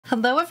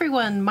Hello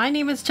everyone, my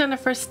name is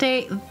Jennifer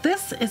Stay,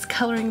 this is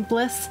Coloring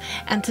Bliss,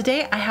 and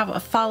today I have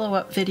a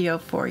follow-up video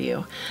for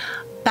you.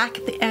 Back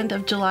at the end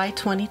of July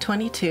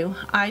 2022,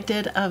 I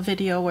did a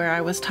video where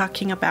I was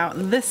talking about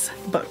this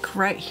book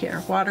right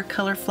here,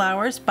 Watercolor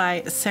Flowers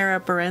by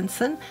Sarah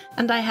Berenson,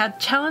 and I had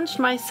challenged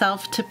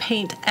myself to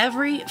paint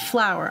every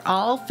flower,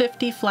 all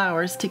 50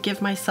 flowers, to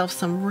give myself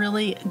some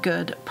really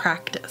good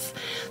practice.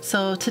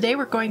 So today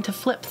we're going to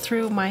flip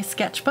through my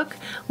sketchbook,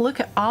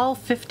 look at all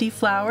 50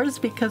 flowers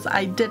because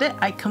I did it,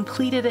 I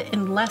completed it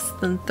in less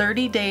than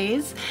 30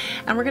 days,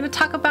 and we're going to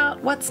talk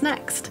about what's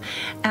next.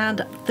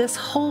 And this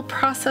whole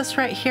process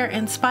right here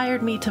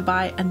inspired me to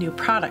buy a new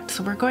product,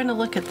 so we're going to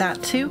look at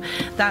that too.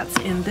 That's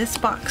in this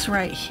box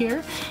right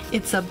here.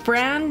 It's a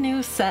brand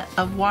new set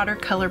of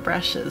watercolor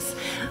brushes.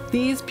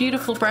 These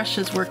beautiful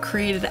brushes were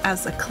created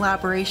as a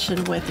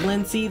collaboration with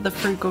Lindsay the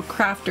Frugal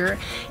Crafter.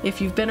 If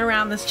you've been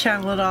around this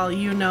channel at all,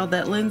 you know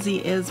that Lindsay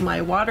is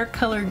my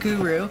watercolor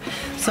guru.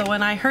 So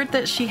when I heard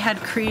that she had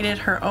created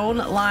her own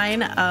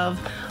line of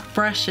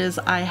brushes,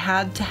 I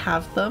had to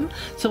have them.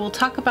 So we'll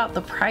talk about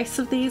the price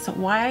of these,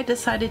 why I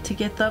decided to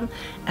get them,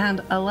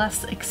 and a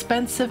less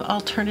expensive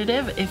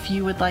alternative if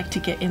you would like to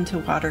get into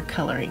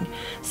watercoloring.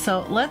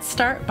 So let's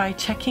start by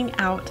checking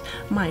out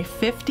my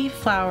 50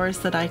 flowers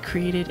that I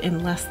created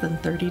in less than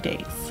 30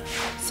 days.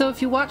 So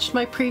if you watched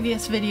my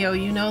previous video,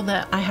 you know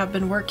that I have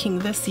been working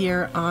this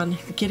year on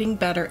getting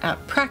better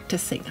at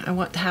practicing. I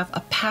want to have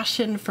a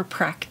passion for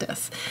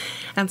practice.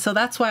 And so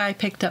that's why I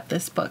picked up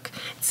this book.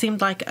 It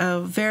seemed like a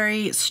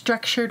very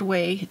structured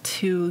way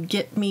to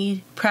get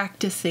me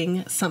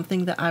practicing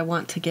something that I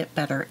want to get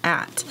better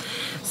at.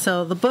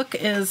 So the book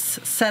is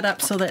set up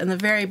so that in the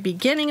very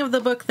beginning of the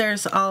book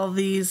there's all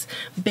these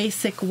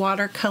basic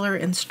watercolor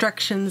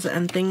instructions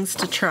and things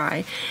to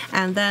try.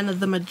 And then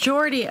the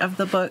majority of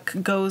the book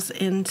goes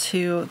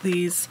into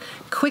these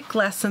quick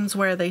lessons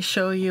where they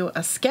show you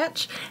a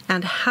sketch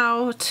and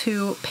how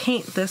to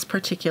paint this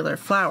particular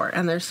flower.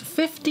 And there's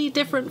 50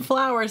 different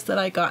flowers that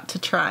I got to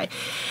try.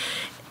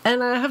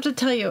 And I have to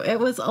tell you, it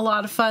was a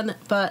lot of fun,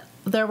 but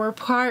there were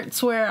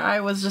parts where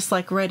I was just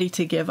like ready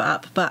to give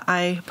up, but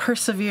I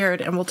persevered,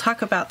 and we'll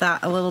talk about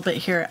that a little bit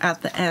here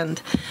at the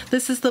end.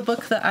 This is the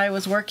book that I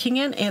was working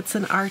in. It's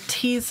an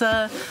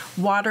Arteza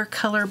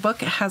watercolor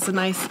book. It has a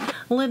nice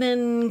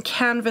linen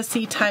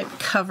canvasy type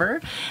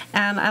cover,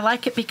 and I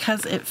like it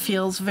because it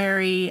feels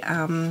very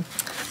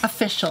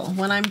official.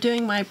 When I'm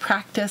doing my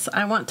practice,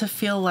 I want to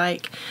feel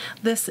like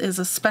this is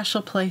a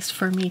special place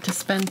for me to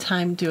spend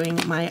time doing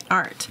my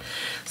art.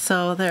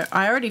 So there,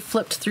 I already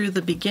flipped through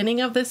the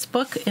beginning of this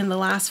book in the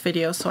last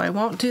video, so I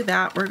won't do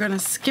that. We're going to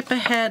skip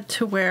ahead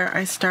to where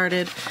I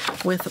started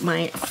with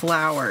my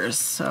flowers.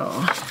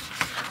 So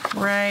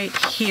right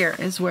here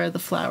is where the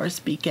flowers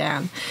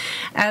began.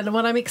 And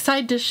what I'm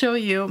excited to show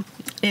you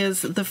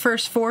is the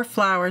first 4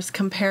 flowers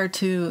compared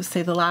to,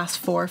 say, the last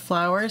 4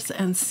 flowers,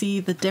 and see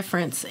the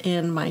difference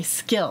in my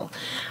skill.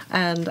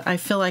 And I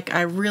feel like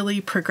I really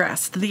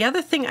progressed. The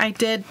other thing I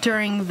did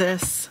during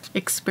this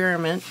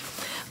experiment,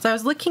 so I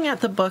was looking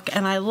at the book,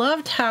 and I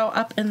loved how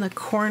up in the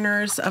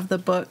corners of the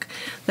book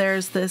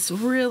there's this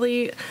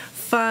really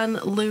fun,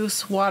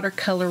 loose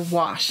watercolor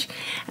wash.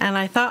 And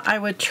I thought I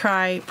would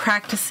try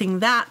practicing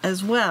that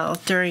as well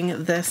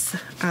during this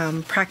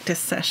practice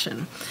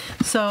session.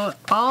 So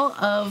all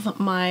of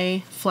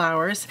my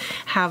flowers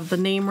have the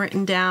name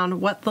written down,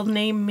 what the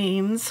name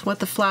means, what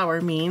the flower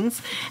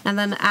means, and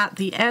then at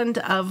the end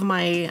of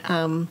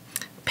my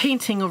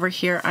painting over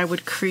here, I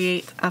would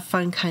create a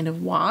fun kind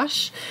of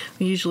wash,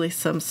 usually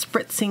some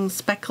spritzing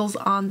speckles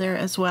on there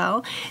as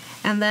well.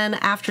 And then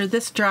after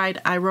this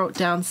dried, I wrote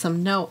down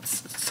some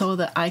notes so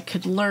that I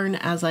could learn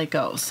as I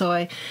go. So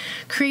I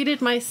created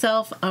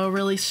myself a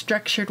really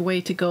structured way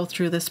to go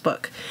through this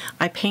book.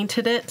 I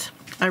painted it,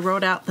 I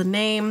wrote out the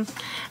name,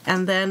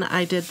 and then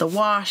I did the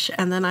wash,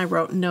 and then I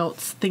wrote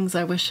notes, things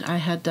I wish I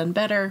had done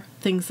better,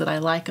 things that I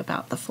like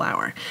about the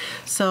flower.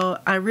 So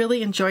I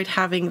really enjoyed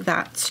having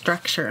that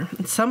structure.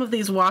 And some of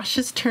these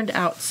washes turned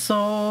out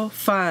so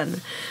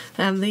fun.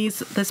 And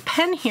this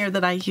pen here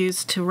that I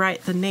used to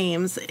write the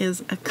names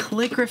is a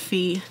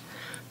calligraphy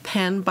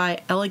pen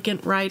by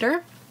Elegant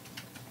Writer.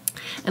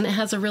 And it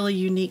has a really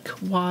unique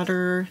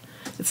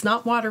it's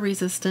not water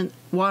resistant,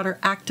 water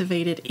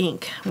activated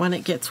ink. When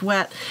it gets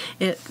wet,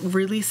 it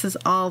releases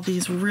all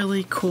these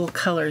really cool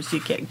colors. You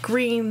get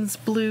greens,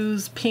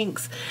 blues,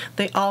 pinks,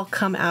 they all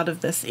come out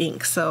of this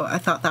ink. So I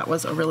thought that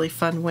was a really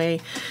fun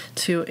way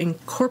to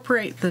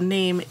incorporate the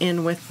name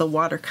in with the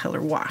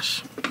watercolor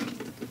wash.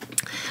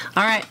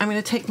 All right, I'm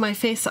going to take my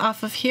face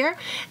off of here,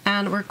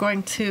 and we're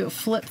going to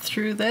flip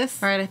through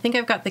this. All right, I think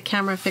I've got the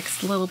camera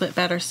fixed a little bit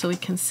better so we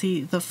can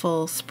see the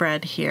full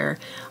spread here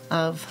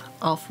of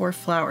all 4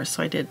 flowers.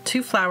 So I did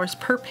 2 flowers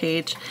per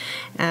page,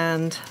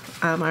 and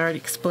I already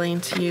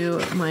explained to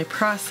you my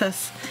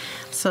process.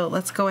 So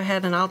let's go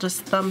ahead and I'll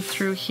just thumb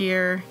through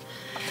here.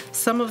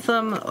 Some of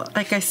them,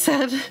 like I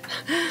said,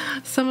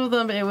 some of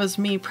them it was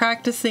me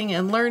practicing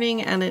and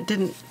learning and it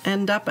didn't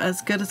end up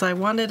as good as I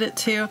wanted it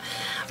to.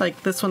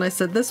 Like this one, I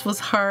said this was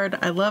hard.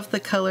 I love the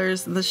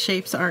colors. The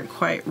shapes aren't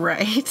quite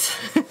right.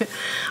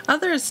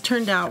 Others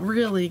turned out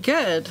really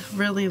good,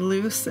 really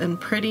loose and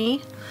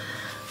pretty.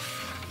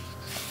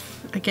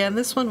 Again,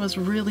 this one was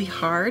really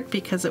hard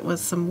because it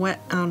was some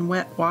wet on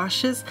wet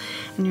washes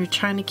and you're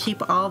trying to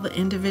keep all the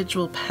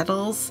individual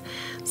petals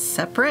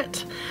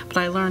separate, but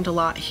I learned a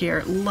lot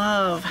here.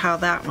 Love how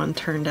that one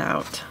turned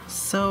out.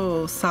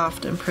 So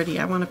soft and pretty.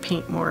 I want to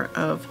paint more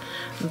of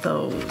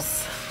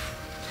those.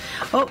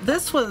 Oh,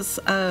 this was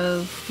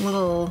a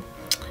little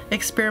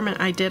experiment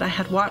I did. I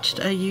had watched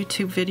a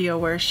YouTube video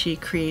where she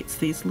creates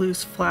these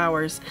loose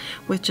flowers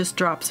with just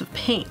drops of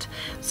paint.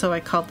 So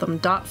I called them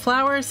dot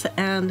flowers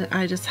and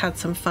I just had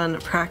some fun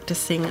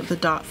practicing the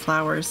dot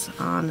flowers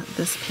on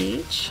this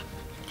page.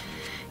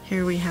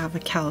 Here we have a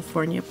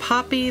California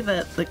poppy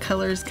that the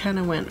colors kind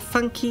of went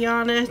funky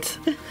on it.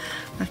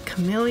 A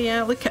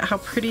camellia. Look at how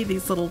pretty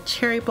these little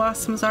cherry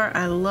blossoms are.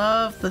 I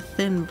love the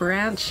thin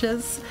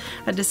branches.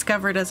 I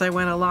discovered as I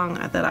went along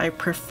that I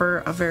prefer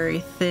a very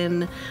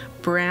thin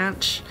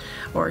branch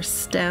or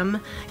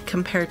stem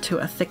compared to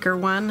a thicker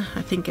one.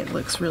 I think it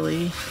looks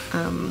really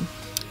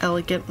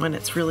elegant when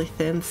it's really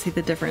thin. See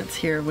the difference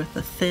here with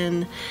the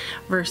thin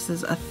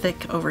versus a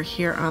thick over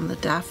here on the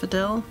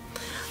daffodil.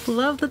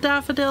 Love the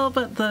daffodil,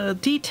 but the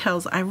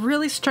details, I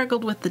really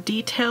struggled with the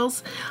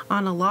details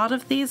on a lot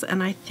of these,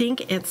 and I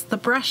think it's the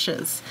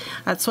brushes.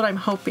 That's what I'm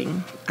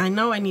hoping. I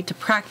know I need to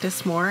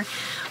practice more,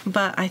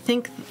 but I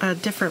think a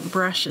different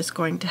brush is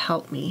going to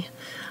help me.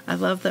 I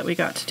love that we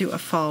got to do a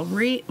fall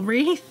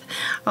wreath,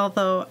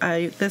 although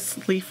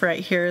this leaf right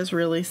here is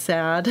really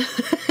sad.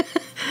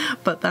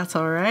 But that's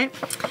all right.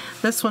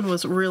 This one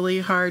was really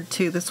hard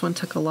too. This one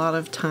took a lot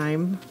of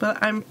time, but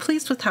I'm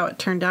pleased with how it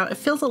turned out. It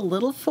feels a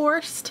little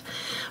forced,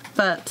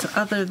 but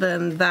other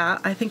than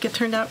that, I think it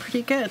turned out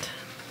pretty good.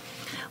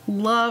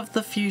 Love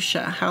the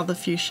fuchsia, how the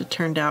fuchsia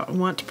turned out. I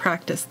want to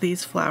practice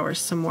these flowers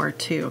some more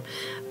too.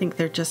 I think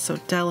they're just so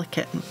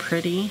delicate and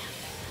pretty.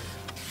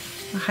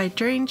 The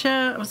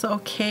hydrangea I was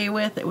okay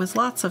with. It was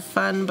lots of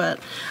fun, but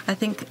I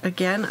think,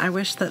 again, I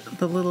wish that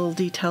the little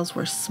details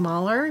were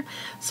smaller,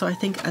 so I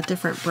think a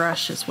different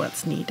brush is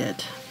what's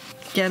needed.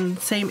 Again,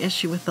 same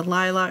issue with the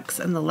lilacs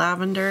and the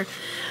lavender.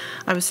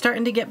 I was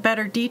starting to get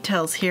better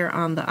details here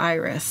on the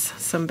iris.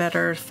 Some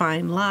better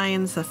fine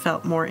lines. I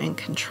felt more in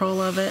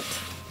control of it.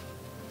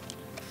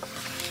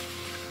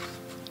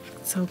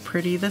 So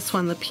pretty. This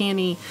one, the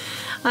peony,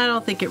 I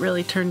don't think it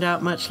really turned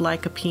out much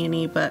like a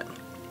peony, but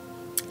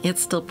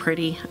it's still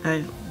pretty.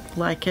 I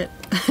like it.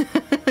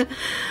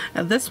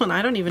 And this one,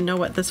 I don't even know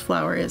what this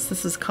flower is.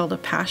 This is called a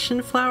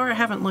passion flower. I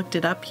haven't looked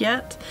it up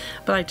yet,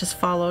 but I just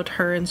followed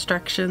her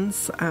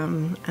instructions,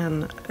 and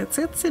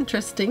it's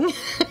interesting.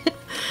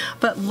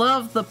 But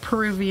love the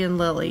Peruvian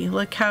lily.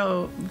 Look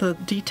how the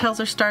details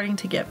are starting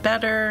to get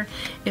better.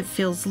 It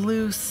feels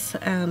loose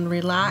and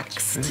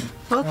relaxed.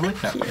 Well, I like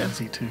that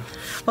pansy too.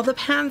 Well, the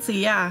pansy,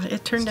 yeah,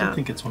 it turned out. I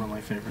think it's one of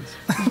my favorites.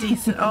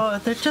 Decent. Oh,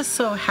 they're just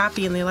so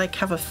happy and they like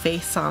have a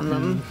face on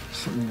them.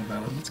 Something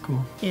about it that's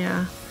cool.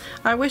 Yeah.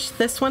 I wish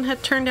this one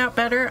had turned out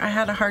better. I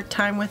had a hard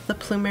time with the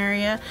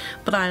plumeria,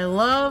 but I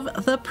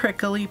love the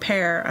prickly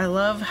pear. I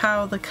love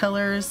how the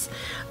colors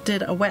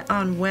did a wet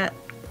on wet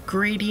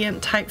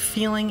gradient type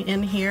feeling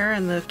in here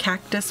and the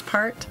cactus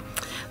part.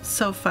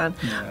 So fun.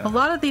 Yeah. A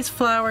lot of these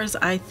flowers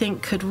I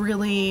think could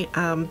really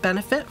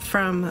benefit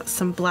from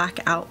some black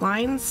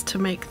outlines to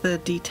make the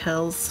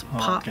details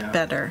pop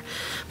better.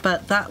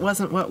 But that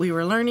wasn't what we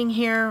were learning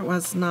here. It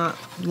was not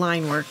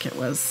line work, it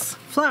was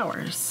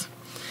flowers.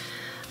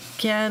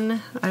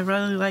 Again, I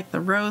really like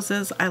the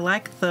roses. I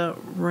like the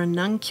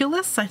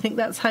ranunculus. I think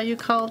that's how you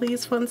call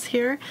these ones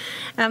here.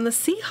 And the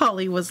sea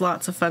holly was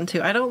lots of fun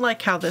too. I don't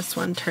like how this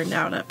one turned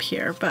out up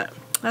here, but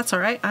that's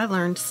all right. I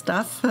learned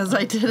stuff as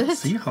I did it.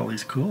 Sea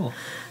holly's cool.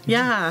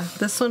 Yeah,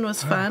 this one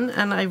was fun,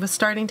 and I was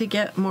starting to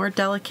get more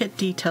delicate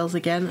details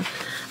again.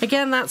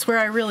 Again, that's where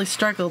I really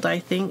struggled, I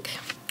think.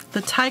 The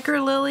tiger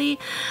lily,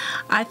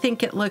 I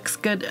think it looks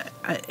good.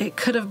 It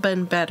could have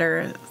been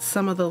better.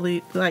 Some of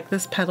the like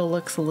this petal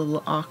looks a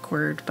little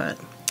awkward, but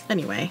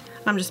anyway,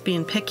 I'm just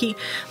being picky.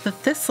 The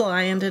thistle,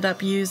 I ended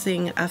up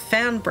using a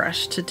fan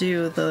brush to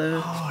do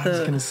the. Oh, I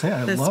was gonna say,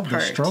 I love the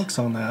strokes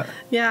on that.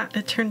 Yeah,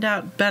 it turned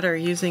out better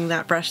using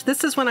that brush.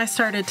 This is when I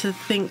started to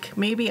think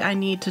maybe I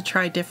need to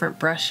try different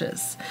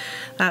brushes.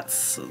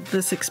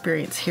 This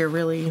experience here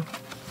really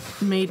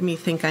made me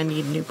think I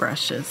need new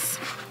brushes.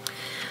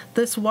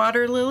 this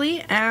water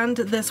lily and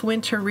this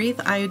winter wreath,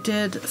 I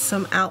did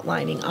some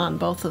outlining on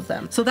both of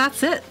them. So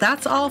that's it.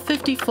 That's all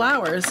 50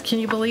 flowers. Can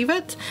you believe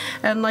it?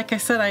 And like I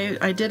said,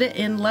 I did it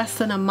in less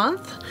than a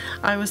month.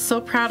 I was so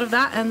proud of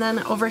that. And then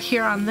over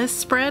here on this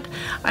spread,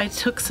 I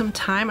took some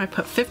time. I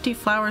put 50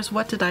 flowers.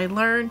 What did I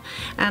learn?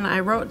 And I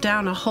wrote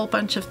down a whole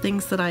bunch of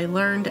things that I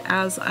learned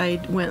as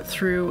I went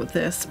through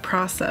this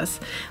process.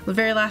 The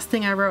very last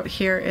thing I wrote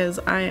here is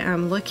I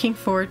am looking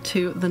forward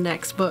to the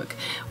next book,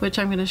 which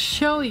I'm going to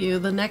show you.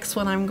 The next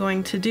one I'm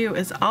going to do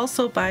is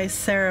also by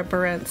Sarah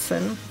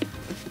Berenson.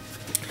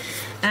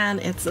 And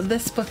it's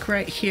this book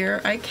right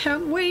here. I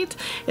can't wait.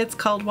 It's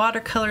called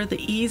Watercolor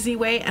the Easy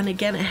Way, and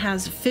again it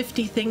has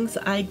 50 things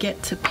I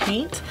get to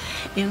paint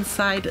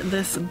inside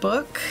this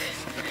book.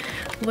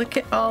 Look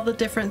at all the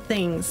different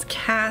things.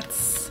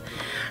 Cats,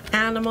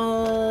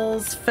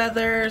 animals,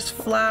 feathers,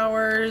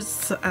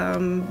 flowers,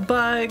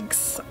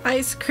 bugs,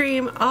 ice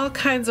cream, all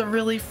kinds of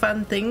really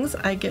fun things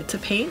I get to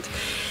paint.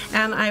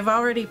 And I've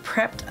already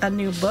prepped a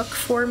new book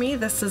for me.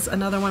 This is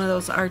another one of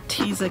those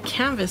Arteza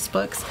canvas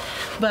books,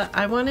 but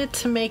I wanted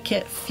to make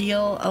it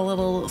feel a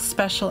little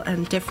special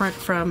and different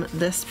from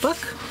this book,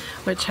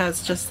 which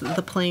has just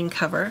the plain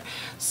cover.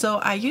 So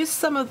I used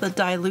some of the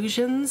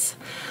Dylusions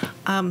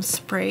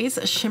sprays,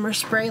 a shimmer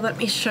spray. Let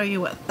me show you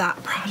what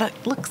that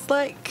product looks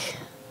like.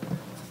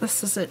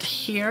 This is it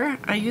here.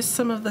 I used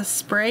some of the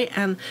spray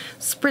and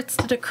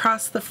spritzed it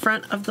across the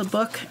front of the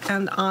book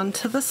and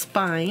onto the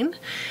spine.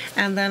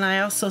 And then I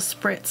also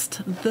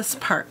spritzed this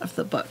part of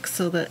the book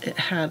so that it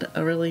had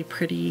a really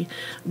pretty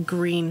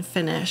green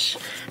finish.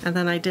 And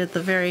then I did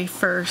the very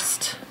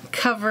first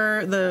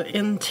cover, the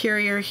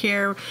interior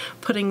here,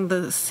 putting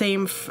the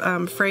same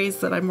phrase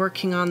that I'm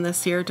working on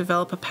this year,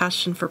 develop a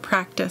passion for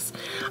practice,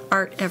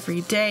 art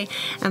every day.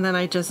 And then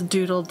I just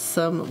doodled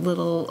some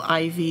little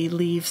ivy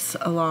leaves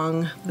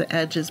along the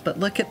edges, but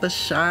look at the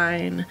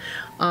shine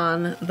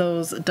on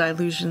those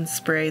Dylusion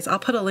sprays. I'll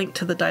put a link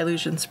to the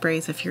Dylusion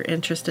sprays if you're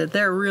interested.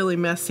 They're really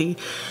messy,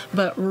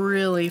 but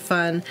really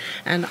fun.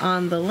 And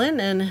on the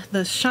linen,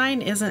 the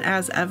shine isn't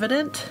as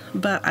evident,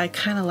 but I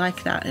kind of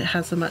like that. It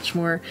has a much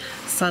more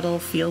subtle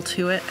feel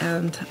to it,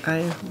 and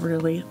I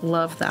really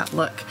love that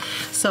look.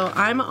 So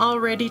I'm all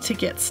ready to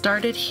get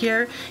started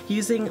here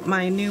using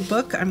my new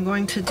book. I'm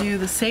going to do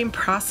the same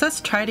process,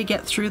 try to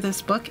get through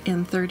this book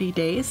in 30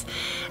 days,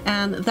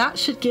 and that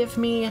should give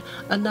me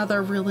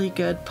another really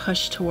good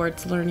push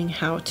towards learning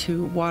how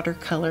to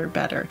watercolor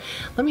better.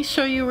 Let me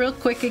show you real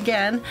quick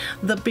again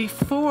the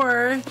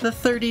before the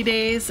 30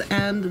 days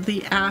and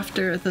the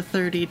after the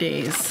 30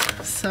 days.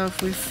 So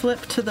if we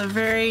flip to the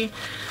very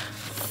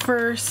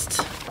first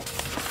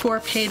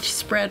 4-page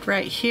spread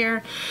right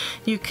here,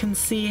 you can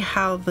see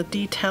how the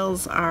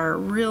details are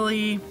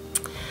really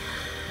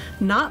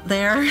not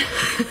there.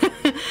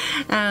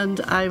 And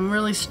I'm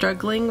really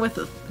struggling with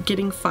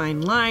getting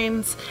fine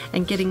lines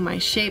and getting my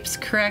shapes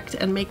correct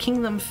and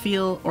making them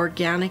feel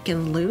organic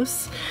and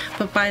loose.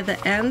 But by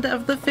the end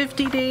of the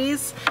 50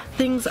 days,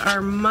 things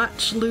are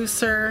much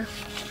looser.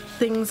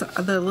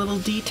 The little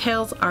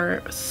details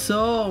are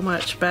so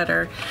much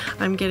better.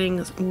 I'm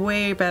getting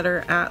way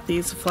better at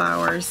these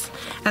flowers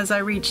as I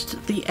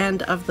reached the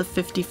end of the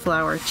 50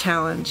 flower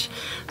challenge.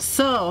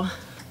 So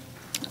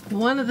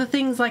one of the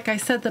things, like I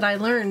said, that I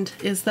learned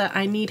is that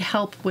I need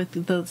help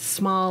with the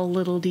small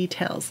little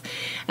details.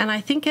 And I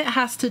think it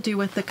has to do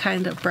with the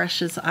kind of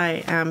brushes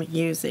I am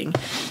using.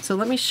 So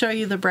let me show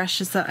you the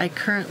brushes that I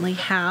currently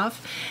have,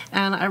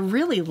 and I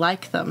really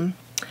like them.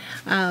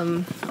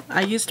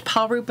 I used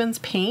Paul Rubens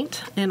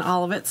paint in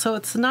all of it, so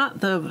it's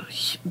not the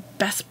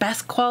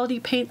best quality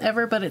paint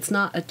ever, but it's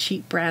not a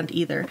cheap brand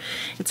either.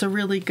 It's a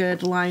really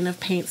good line of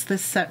paints.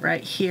 This set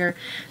right here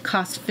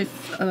costs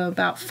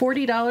about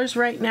 $40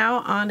 right now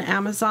on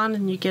Amazon,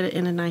 and you get it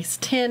in a nice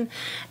tin,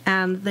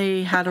 and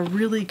they had a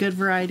really good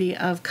variety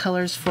of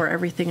colors for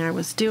everything I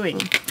was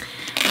doing.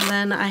 And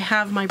then I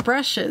have my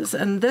brushes,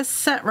 and this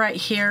set right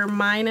here,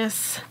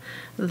 minus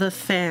the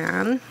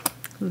fan,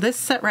 this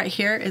set right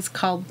here is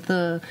called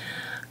the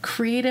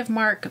Creative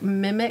Mark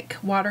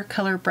Mimik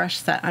watercolor brush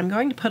set. I'm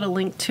going to put a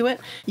link to it.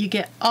 You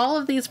get all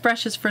of these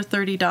brushes for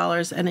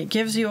 $30, and it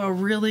gives you a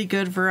really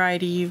good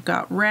variety. You've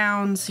got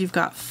rounds, you've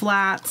got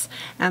flats,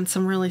 and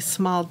some really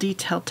small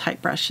detailed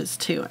type brushes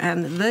too.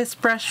 And this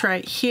brush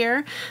right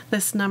here,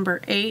 this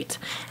number 8,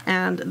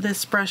 and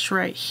this brush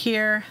right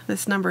here,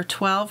 this number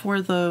 12,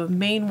 were the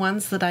main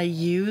ones that I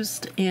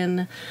used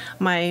in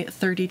my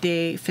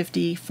 30-day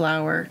 50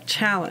 flower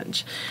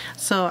challenge.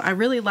 So I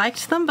really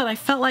liked them, but I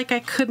felt like I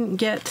couldn't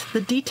get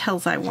the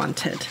details I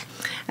wanted.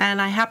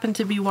 And I happened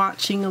to be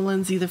watching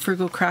Lindsay the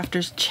Frugal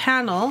Crafter's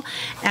channel,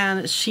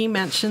 and she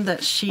mentioned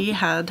that she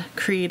had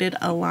created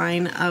a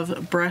line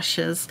of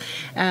brushes,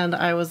 and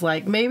I was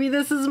like, maybe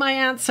this is my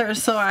answer.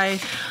 So I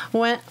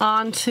went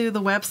on to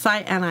the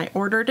website and I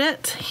ordered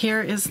it.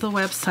 Here is the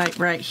website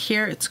right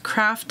here. It's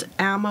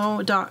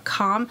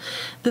craftammo.com.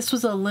 This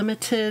was a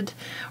limited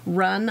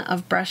run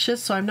of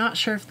brushes, so I'm not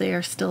sure if they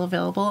are still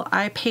available.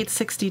 I paid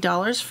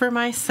 $60 for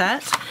my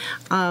set.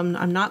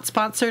 I'm not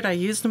sponsored. I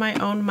used my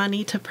own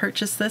money to purchase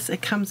purchased this.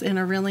 It comes in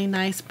a really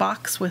nice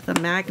box with a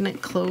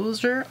magnet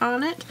closure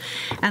on it.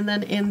 And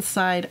then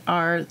inside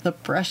are the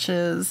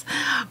brushes.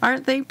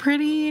 Aren't they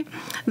pretty?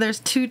 There's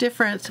two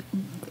different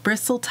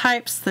bristle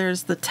types.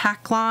 There's the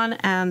Taklon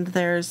and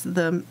there's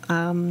the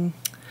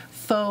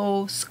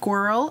faux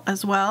squirrel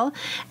as well,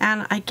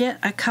 and I get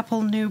a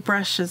couple new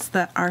brushes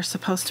that are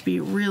supposed to be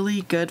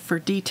really good for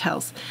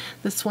details.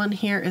 This one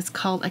here is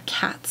called a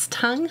cat's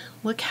tongue.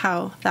 Look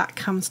how that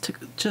comes to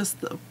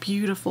just the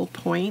beautiful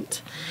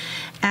point.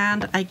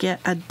 And I get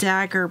a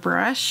dagger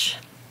brush.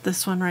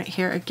 This one right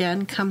here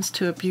again comes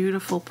to a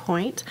beautiful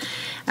point.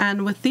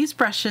 And with these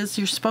brushes,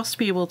 you're supposed to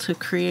be able to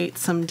create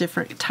some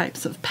different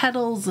types of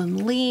petals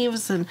and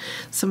leaves and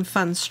some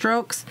fun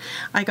strokes.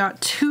 I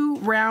got two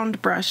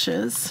round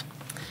brushes,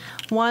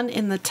 one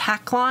in the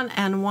Taklon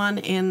and one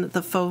in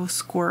the faux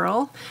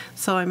squirrel.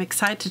 So I'm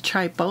excited to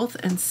try both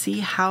and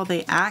see how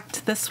they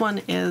act. This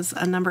one is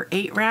a number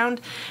 8 round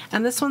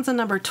and this one's a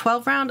number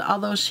 12 round,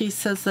 although she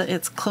says that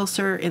it's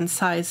closer in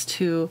size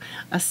to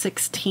a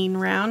 16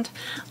 round.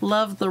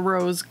 Love the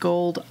rose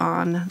gold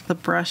on the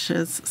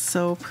brushes,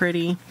 so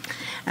pretty.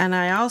 And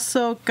I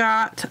also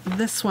got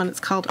this one, it's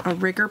called a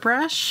rigger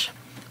brush,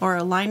 or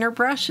a liner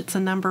brush. It's a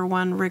number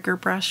 1 rigger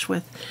brush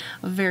with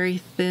very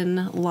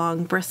thin,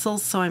 long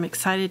bristles, so I'm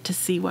excited to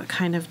see what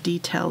kind of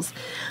details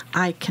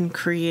I can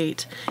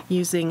create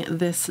using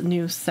this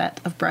new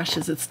set of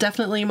brushes. It's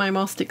definitely my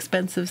most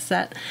expensive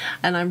set,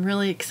 and I'm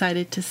really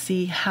excited to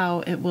see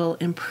how it will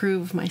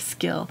improve my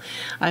skill.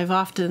 I've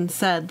often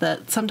said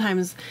that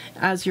sometimes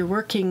as you're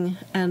working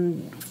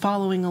and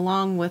following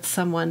along with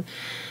someone,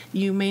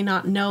 you may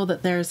not know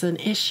that there's an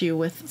issue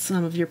with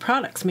some of your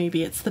products.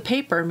 Maybe it's the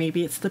paper,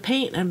 maybe it's the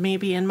paint, and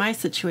maybe in my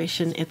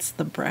situation, it's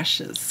the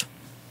brushes.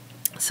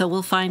 So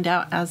we'll find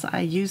out as I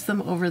use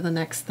them over the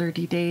next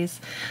 30 days.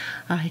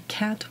 I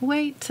can't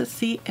wait to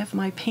see if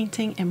my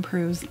painting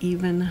improves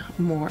even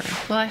more.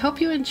 Well, I hope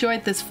you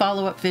enjoyed this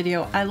follow-up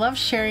video. I love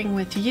sharing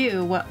with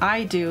you what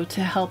I do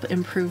to help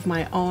improve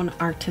my own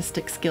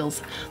artistic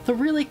skills. The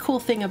really cool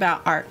thing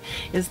about art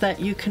is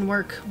that you can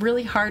work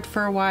really hard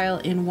for a while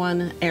in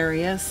one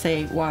area,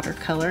 say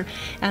watercolor,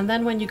 and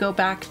then when you go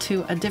back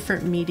to a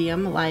different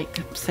medium,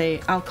 like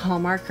say alcohol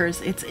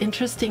markers, it's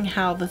interesting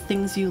how the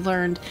things you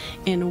learned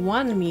in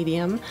one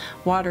medium,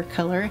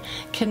 watercolor,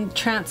 can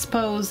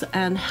transpose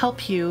and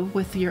help you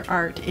with your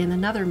art in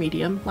another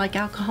medium like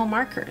alcohol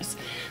markers.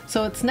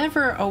 So it's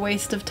never a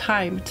waste of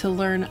time to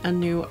learn a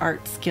new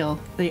art skill.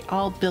 They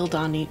all build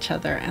on each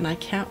other, and I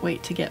can't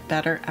wait to get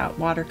better at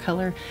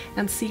watercolor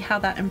and see how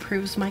that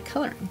improves my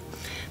coloring.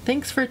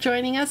 Thanks for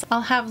joining us.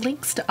 I'll have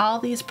links to all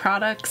these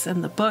products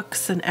and the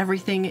books and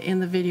everything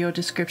in the video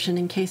description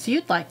in case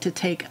you'd like to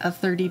take a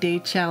 30-day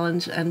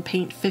challenge and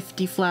paint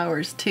 50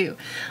 flowers too.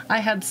 I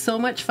had so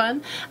much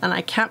fun and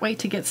I can't wait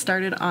to get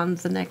started on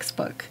the next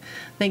book.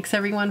 Thanks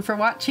everyone for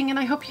watching, and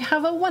I hope you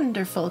have a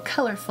wonderful,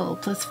 colorful,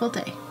 blissful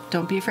day.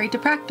 Don't be afraid to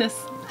practice.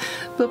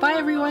 Bye-bye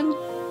everyone.